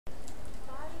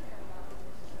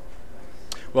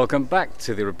Welcome back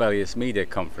to the Rebellious Media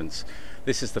Conference.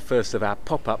 This is the first of our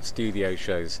pop-up studio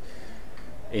shows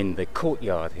in the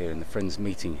courtyard here in the Friends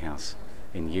Meeting House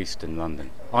in Euston, London.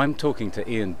 I'm talking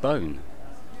to Ian Bone,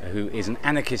 who is an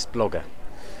anarchist blogger.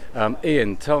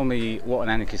 Ian, tell me what an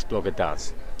anarchist blogger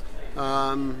does.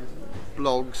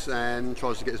 Blogs and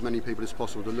tries to get as many people as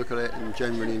possible to look at it and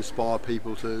generally inspire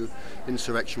people to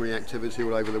insurrectionary activity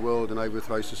all over the world and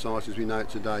overthrow society as we know it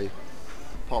today.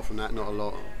 Apart from that, not a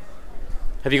lot.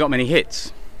 Have you got many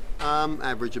hits?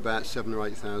 Average about 7,000 or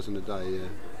 8,000 a day, yeah.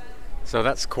 So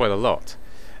that's quite a lot.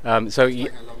 It's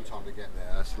taken a long time to get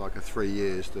there. It's like 3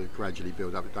 years to gradually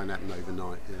build up. It don't happen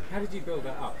overnight. Yeah. How did you build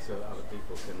that up so that other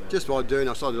people can... Just by doing.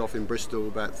 I started off in Bristol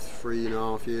about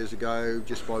 3.5 years ago,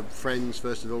 just by friends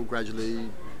first of all, gradually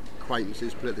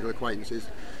acquaintances, political acquaintances.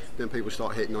 Then people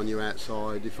start hitting on you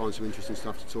outside, you find some interesting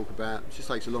stuff to talk about. It just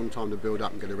takes a long time to build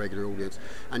up and get a regular audience.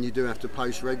 And you do have to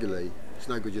post regularly. It's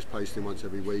no good just posting once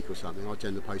every week or something. I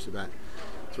tend to post about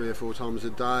 3 or 4 times a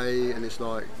day, and it's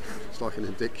like an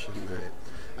addiction.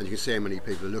 And you can see how many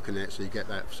people are looking at it, so you get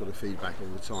that sort of feedback all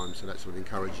the time, so that sort of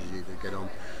encourages you to get on.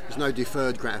 There's no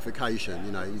deferred gratification,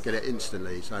 you know, you get it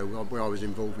instantly. So where I was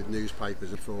involved with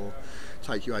newspapers before,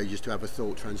 take you ages to have a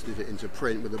thought, translate it into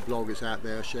print. With a blog, it's out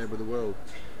there, shared with the world.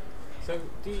 So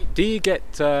do you get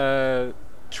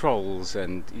trolls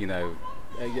and, you know,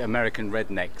 American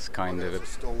rednecks kind of...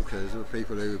 Stalkers,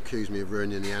 people who accuse me of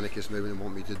ruining the anarchist movement and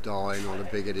want me to die and what a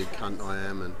bigoted cunt I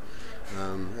am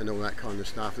and all that kind of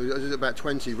stuff. There's about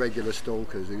 20 regular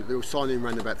stalkers who were signing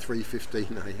around about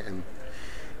 3:15 AM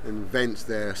and vents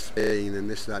their spleen and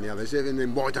this, that and the other. And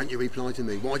then, why don't you reply to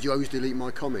me? Why do you always delete my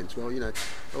comments? Well, you know,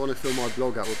 I want to fill my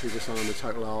blog up with people saying I'm a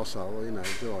total arsehole. Well, you know,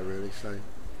 do I really?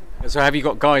 So have you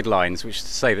got guidelines which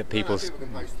say that people... People can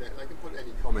post it. They can put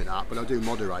any comment up, but I do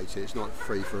moderate it. It's not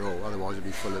free for all, otherwise it'd be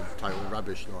full of total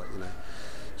rubbish, like, you know.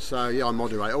 So yeah, I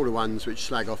moderate all the ones which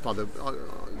slag off other...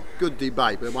 good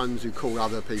debate, but the ones who call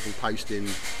other people posting,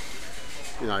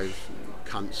 you know,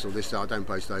 cunts or this, that, I don't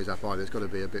post those up either. There's got to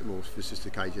be a bit more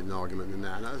sophisticated an argument than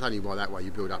that. And that's only by that way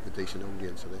you build up a decent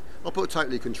audience. I put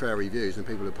totally contrary views and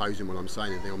people are opposing what I'm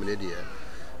saying and think I'm an idiot.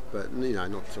 But, you know,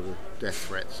 not sort of death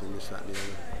threats and this, that and the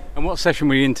other. And what session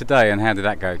were you in today and how did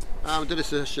that go? I did a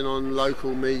session on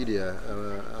local media.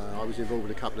 I was involved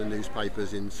with a couple of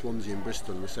newspapers in Swansea and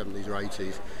Bristol in the 70s or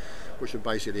 80s, which were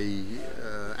basically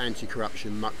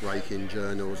anti-corruption, muckraking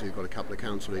journals who got a couple of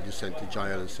council leaders sent to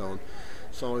jail and so on.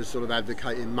 So I was sort of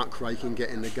advocating muckraking,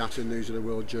 getting the gutter news of the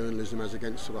world journalism as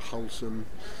against sort of wholesome,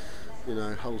 you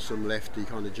know, wholesome lefty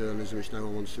kind of journalism which no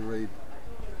one wants to read.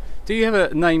 Do you have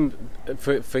a name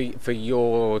for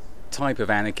your type of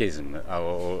anarchism,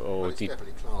 or it's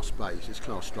definitely class-based. It's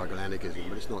class struggle anarchism,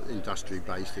 but it's not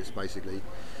industry-based. It's basically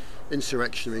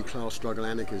insurrectionary class struggle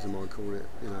anarchism, I call it.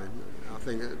 You know, I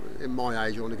think in my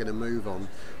age, I want to get a move on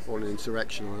an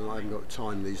insurrection. I haven't got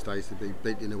time these days to be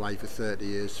beating away for 30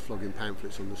 years, flogging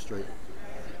pamphlets on the street.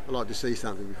 I like to see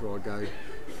something before I go.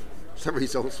 Some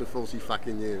results for 40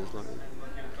 fucking years. Like,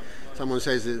 someone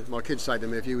says that, my kids say to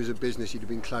me, if you was a business you'd have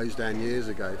been closed down years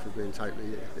ago for being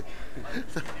totally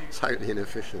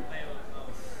inefficient.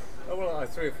 Oh well,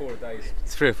 3 or 4 days.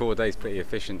 3 or 4 days pretty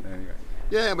efficient anyway.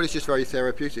 Yeah, but it's just very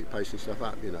therapeutic posting stuff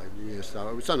up, you know. Yeah,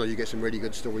 so sometimes you get some really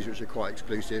good stories which are quite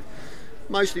exclusive.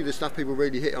 Mostly the stuff people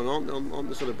really hit on aren't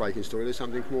the sort of breaking story. There's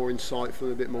something more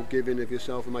insightful, a bit more giving of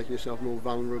yourself and making yourself more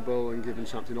vulnerable and giving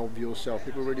something of yourself.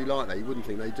 People really like that. You wouldn't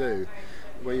think they do.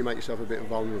 When you make yourself a bit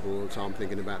vulnerable all the time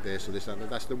thinking about this or this,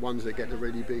 that's the ones that get the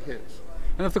really big hits.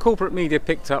 And have the corporate media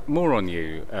picked up more on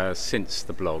you since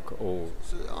the blog? Or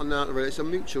it's a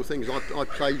mutual thing. I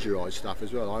plagiarise stuff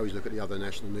as well. I always look at the other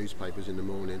national newspapers in the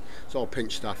morning, so I'll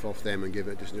pinch stuff off them and give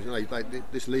it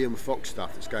this Liam Fox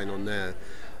stuff that's going on there.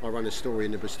 I ran a story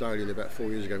in the Bristolian about 4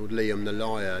 years ago called Liam the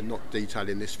Liar, not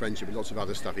detailing this friendship, but lots of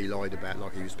other stuff he lied about,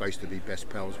 like he was supposed to be best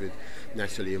pals with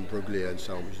Natalie and Bruglia and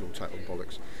so on, which is all total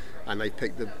bollocks. And they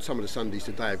picked some of the Sundays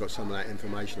today. I've got some of that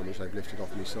information on which they've lifted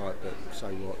off my site, but so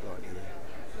what, like, you know.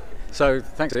 So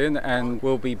thanks Ian, and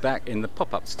we'll be back in the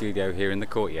pop-up studio here in the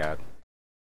courtyard.